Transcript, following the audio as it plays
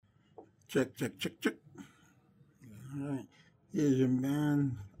Check, check, check, check. All right. Here's your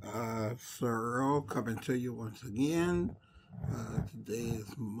man, Sir Earl, coming to you once again. Today is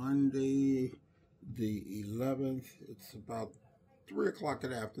Monday, the 11th. It's about 3 o'clock in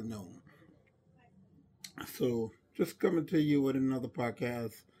the afternoon. So, just coming to you with another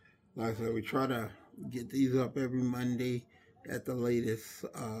podcast. Like I said, we try to get these up every Monday at the latest.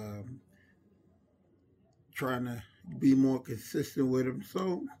 Trying to be more consistent with them.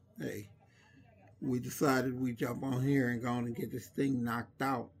 So, hey, we decided we jump on here and go on and get this thing knocked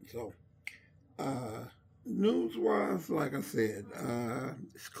out. So, uh, news wise, like I said,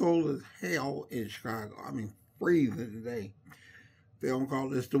 it's cold as hell in Chicago. I mean, freezing today. They don't call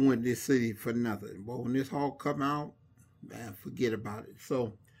this the Windy City for nothing. But when this all come out, man, forget about it.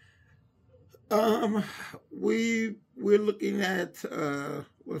 So, um, we're looking at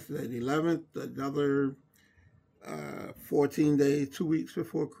what's that? 11th, another 14 days, 2 weeks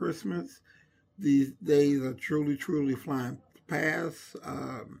before Christmas. These days are truly, truly flying past.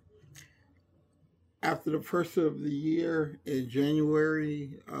 After the first of the year in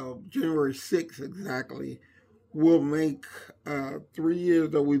January, January 6th exactly, we'll make 3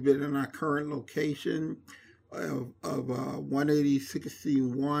 years that we've been in our current location of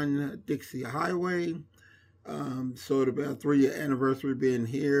 18061 Dixie Highway. So it'll be a 3 year anniversary being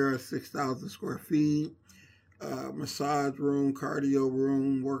here, 6,000 square feet, massage room, cardio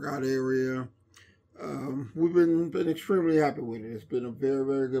room, workout area. We've been extremely happy with it. It's been a very,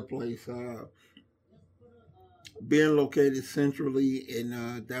 very good place. Being located centrally in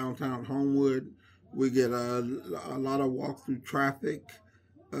downtown Homewood, we get a lot of walk-through traffic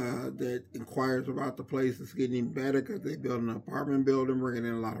that inquires about the place. It's getting better because they built an apartment building, bringing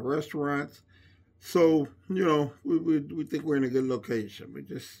in a lot of restaurants. So, we think we're in a good location. We're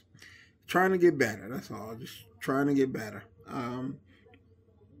just trying to get better. That's all. Just trying to get better.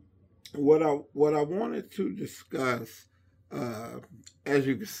 What I wanted to discuss, as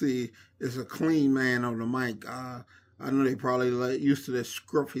you can see, is a clean man on the mic. I know they probably used to this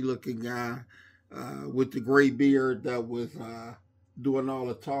scruffy looking guy with the gray beard that was doing all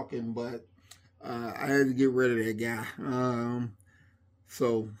the talking, but I had to get rid of that guy.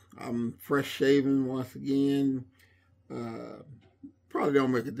 So I'm fresh shaven once again. Probably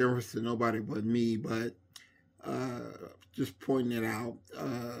don't make a difference to nobody but me, but just pointing it out.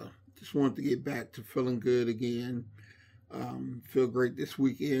 Just wanted to get back to feeling good again. Feel great this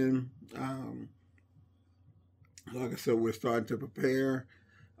weekend. Like I said, we're starting to prepare.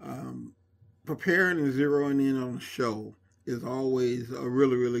 Preparing and zeroing in on the show is always a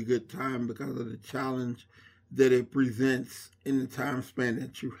really, really good time because of the challenge that it presents in the time span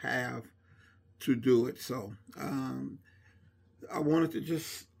that you have to do it. So, I wanted to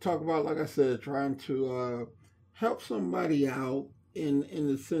just talk about, like I said, trying to help somebody out in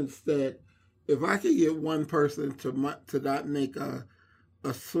the sense that if I could get one person to not make a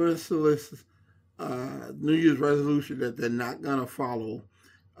senseless New Year's resolution that they're not gonna follow,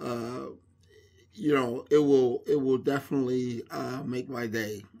 it will definitely make my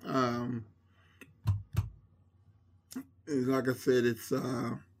day. Like I said,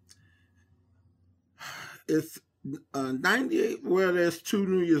 it's 98. Well, there's two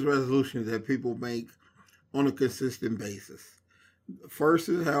New Year's resolutions that people make on a consistent basis. First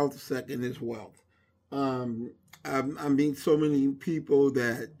is health, second is wealth. I meet so many people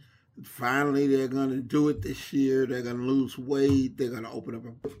that finally they're going to do it this year. They're going to lose weight. They're going to open up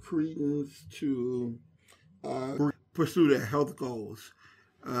a credence to pursue their health goals.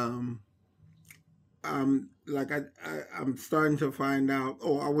 I'm starting to find out.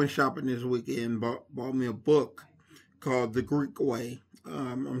 Oh, I went shopping this weekend. Bought me a book called The Greek Way.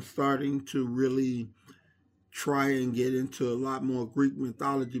 I'm starting to really try and get into a lot more Greek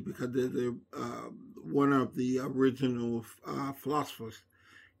mythology because they're one of the original philosophers,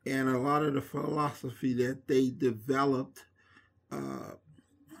 and a lot of the philosophy that they developed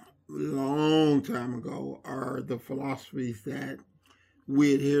long time ago are the philosophies that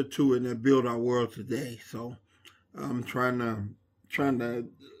we adhere to and that build our world today. So I'm trying to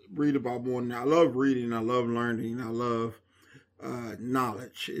read about more. Now, I love reading. I love learning. I love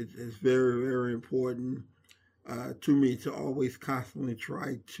knowledge. It's very, very important to me to always constantly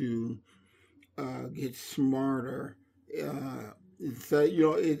try to get smarter. It's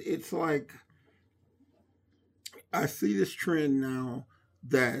like I see this trend now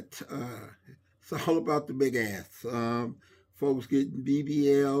that it's all about the big ass. Folks getting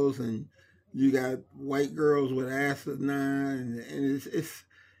BBLs, and you got white girls with asinine, and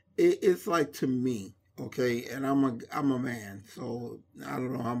it's like, to me, okay. And I'm a man, so I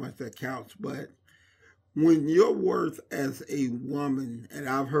don't know how much that counts, but When your worth as a woman, and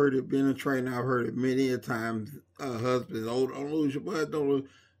I've heard it, being a trainer, I've heard it many a times, husbands, oh, don't lose your butt, don't lose.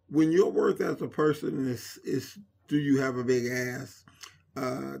 When your worth as a person is do you have a big ass?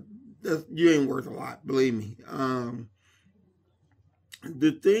 Uh, you ain't worth a lot, believe me.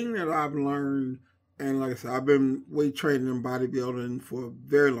 The thing that I've learned, and like I said, I've been weight training and bodybuilding for a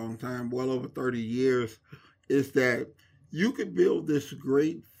very long time, well over 30 years, is that you could build this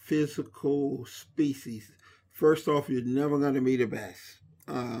great physical species. First off, you're never going to be the best.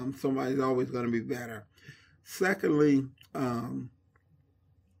 Somebody's always going to be better. Secondly,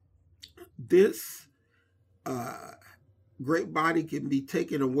 this uh, great body can be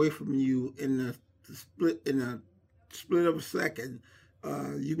taken away from you in a split of a second.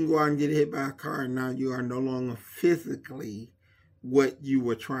 You can go out and get hit by a car, and now you are no longer physically what you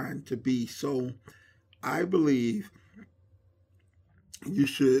were trying to be. So I believe you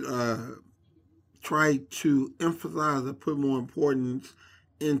should try to emphasize or put more importance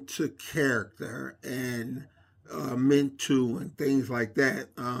into character and mental and things like that.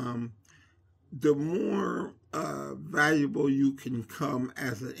 The more valuable you can come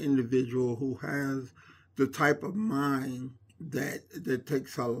as an individual who has the type of mind that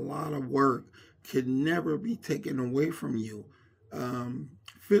takes a lot of work, can never be taken away from you.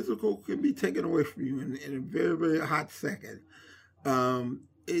 Physical can be taken away from you in a very, very hot second.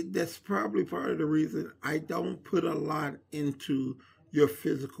 That's probably part of the reason I don't put a lot into your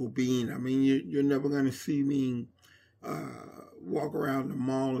physical being. I mean, you're never going to see me walk around the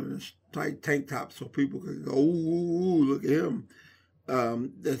mall in a tight tank top so people can go, ooh, look at him.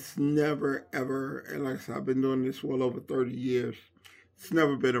 That's never, ever, and like I said, I've been doing this well over 30 years. It's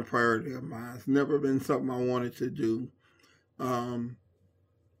never been a priority of mine. It's never been something I wanted to do. Um,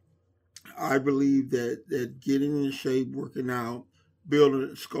 I believe that getting in shape, working out,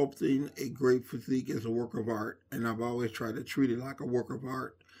 building, sculpting a great physique is a work of art, and I've always tried to treat it like a work of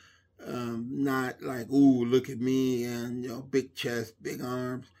art. Not like, ooh, look at me and big chest, big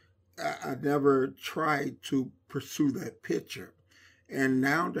arms. I never tried to pursue that picture. And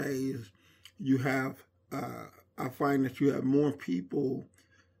nowadays, you have, I find that you have more people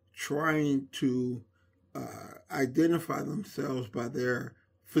trying to identify themselves by their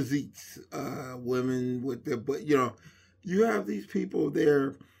physiques. Women with their, but you have these people,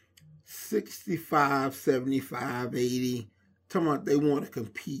 they're 65, 75, 80, talking about they want to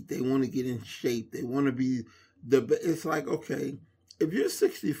compete, they want to get in shape, they want to be it's like, okay, if you're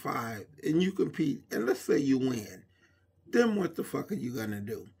 65 and you compete, and let's say you win, then what the fuck are you gonna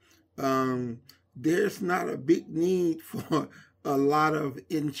do? There's not a big need for a lot of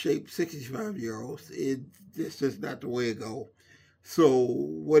in shape 65-year-olds. It's just not the way it goes. So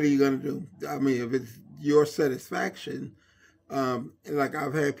what are you gonna do? I mean, if it's your satisfaction, like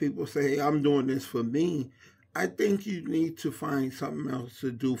I've had people say, hey, I'm doing this for me. I think you need to find something else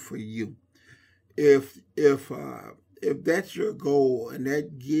to do for you. If that's your goal and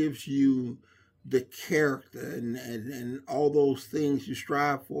that gives you the character and all those things you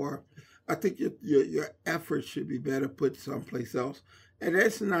strive for, I think your effort should be better put someplace else. And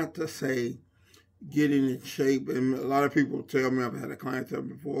that's not to say getting in shape. And a lot of people tell me, I've had a client tell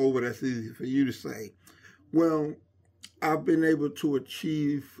me before, oh, but that's easy for you to say. Well, I've been able to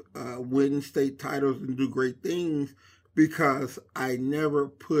achieve win state titles and do great things because I never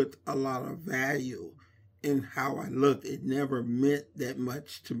put a lot of value in how I looked. It never meant that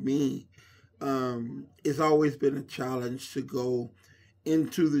much to me. It's always been a challenge to go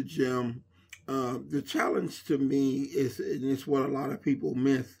into the gym. The challenge to me is, and it's what a lot of people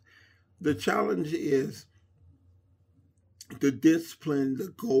miss, the challenge is the discipline,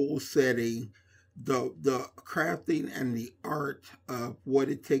 the goal setting, the crafting and the art of what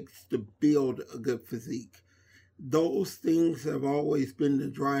it takes to build a good physique. Those things have always been the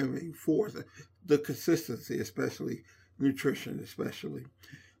driving force. The consistency, especially nutrition, especially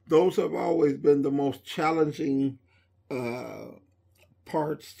those have always been the most challenging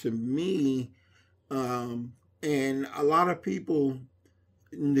parts to me. And a lot of people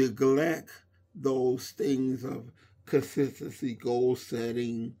neglect those things of consistency, goal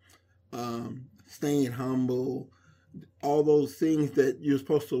setting, staying humble, all those things that you're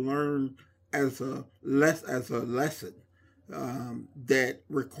supposed to learn as a lesson that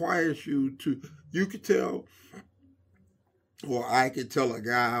requires you to. You could tell, or I could tell a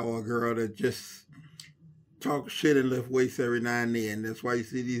guy or a girl that just talk shit and lift weights every now and then. That's why you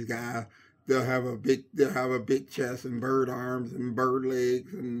see these guys. They'll have a big chest and bird arms and bird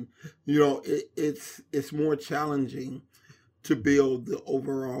legs, and it's more challenging to build the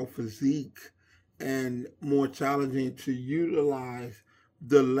overall physique and more challenging to utilize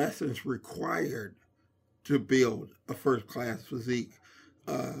the lessons required to build a first-class physique.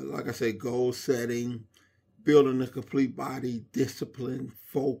 Like I said, goal setting, building a complete body, discipline,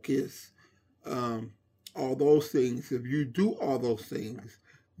 focus, all those things. If you do all those things,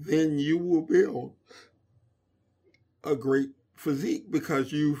 then you will build a great physique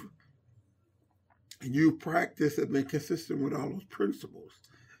because you've practiced and been consistent with all those principles.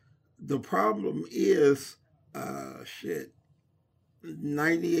 The problem is, 98%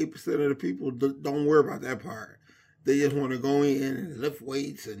 of the people don't worry about that part. They just want to go in and lift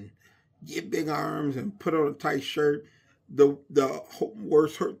weights and get big arms and put on a tight shirt. The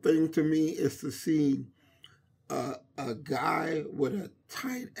worst hurt thing to me is to see a guy with a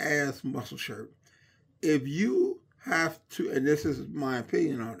tight ass muscle shirt. If you have to, and this is my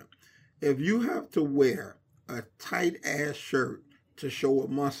opinion on it, if you have to wear a tight ass shirt to show a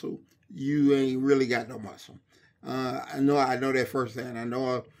muscle, you ain't really got no muscle. I know that firsthand. I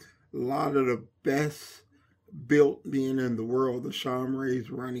know a lot of the best built men in the world, the Sean Rays,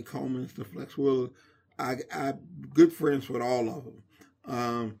 Ronnie Coleman's, the Flex Wheeler. I'm good friends with all of them.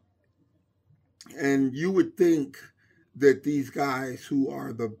 And you would think that these guys who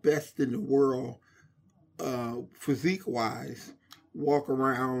are the best in the world, physique-wise, walk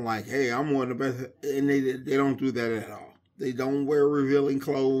around like, hey, I'm one of the best. And they don't do that at all. They don't wear revealing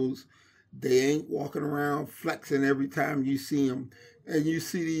clothes. They ain't walking around flexing every time you see them. And you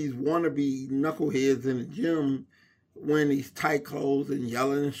see these wannabe knuckleheads in the gym wearing these tight clothes and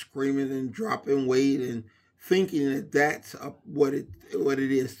yelling and screaming and dropping weight and thinking that that's what it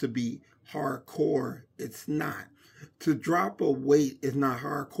is to be hardcore. It's not. To drop a weight is not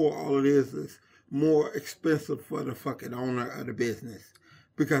hardcore. All it is more expensive for the fucking owner of the business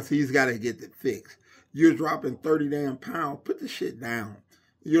because he's got to get it fixed. You're dropping 30 damn pounds. Put the shit down.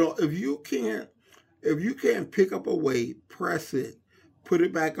 You know, if you can't pick up a weight, press it, put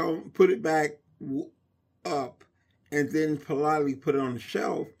it back up, and then politely put it on the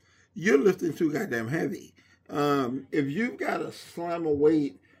shelf, you're lifting too goddamn heavy. If you've got to slam a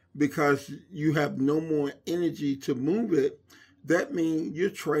weight because you have no more energy to move it, that means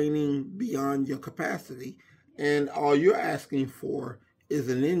you're training beyond your capacity, and all you're asking for is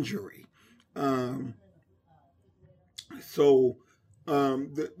an injury.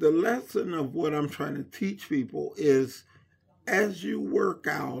 The lesson of what I'm trying to teach people is, as you work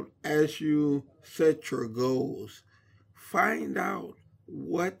out, as you set your goals, find out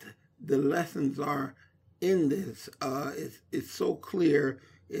what the lessons are in this. It's so clear.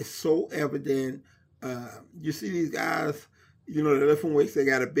 It's so evident. You see these guys, they're lifting weights. They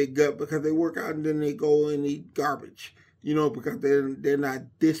got a big gut because they work out and then they go and eat garbage, because they're not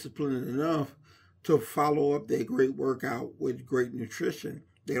disciplined enough to follow up their great workout with great nutrition.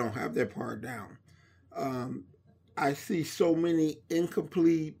 They don't have that part down. I see so many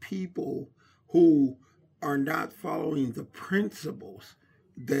incomplete people who are not following the principles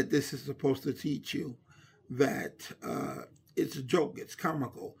that this is supposed to teach you, that it's a joke, it's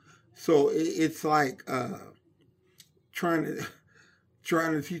comical. So it's like trying to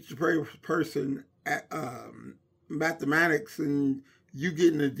teach the person mathematics and you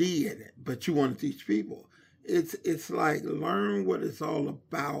getting a D in it, but you want to teach people. It's like, learn what it's all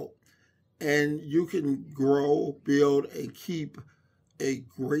about, and you can grow, build, and keep a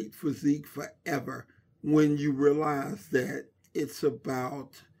great physique forever when you realize that it's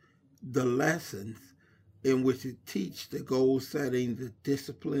about the lessons in which it teaches, the goal setting, the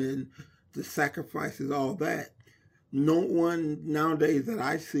discipline, the sacrifices, all that. No one nowadays that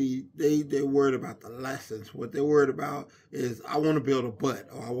I see, they're worried about the lessons. What they're worried about is, I want to build a butt,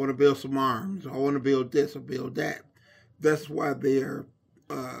 or I want to build some arms, or I want to build this or build that. That's why their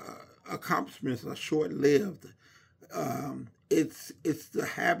accomplishments are short-lived. It's the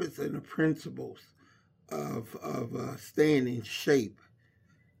habits and the principles of staying in shape,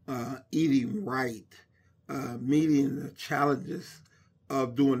 eating right, meeting the challenges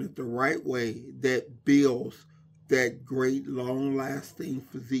of doing it the right way that builds that great, long-lasting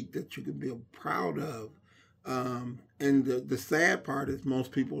physique that you can be proud of. And the sad part is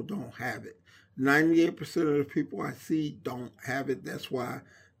most people don't have it. 98% of the people I see don't have it. That's why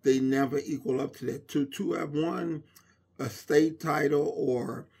they never equal up to that. To have won a state title,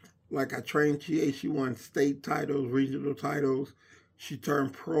 or like I trained Tia, she won state titles, regional titles. She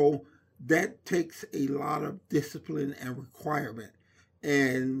turned pro. That takes a lot of discipline and requirement.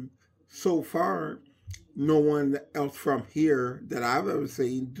 And so far, no one else from here that I've ever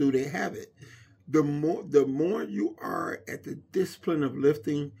seen do they have it. The more you are at the discipline of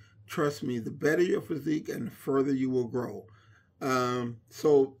lifting, trust me, the better your physique and the further you will grow.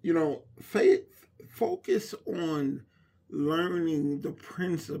 Focus on learning the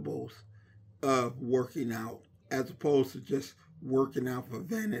principles of working out as opposed to just working out for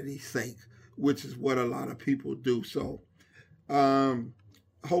vanity's sake, which is what a lot of people do. So, um,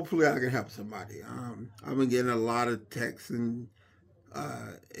 hopefully, I can help somebody. I've been getting a lot of texts and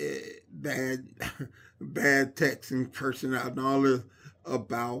bad, bad texts and cursing out and all this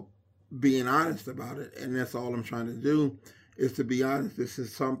about being honest about it, and that's all I'm trying to do is to be honest. This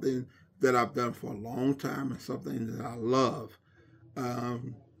is something that I've done for a long time and something that I love,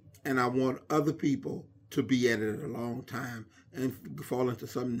 um, and I want other people to be at it a long time and fall into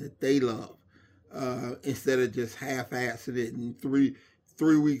something that they love, instead of just half-assing it and 3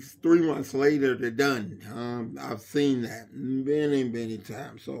 weeks, 3 months later they're done. I've seen that many, many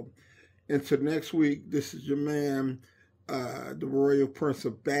times. So until next week, this is your man, the Royal Prince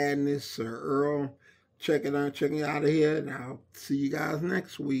of Badness, Sir Earl. Checking out of here, and I'll see you guys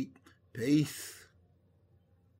next week. Peace.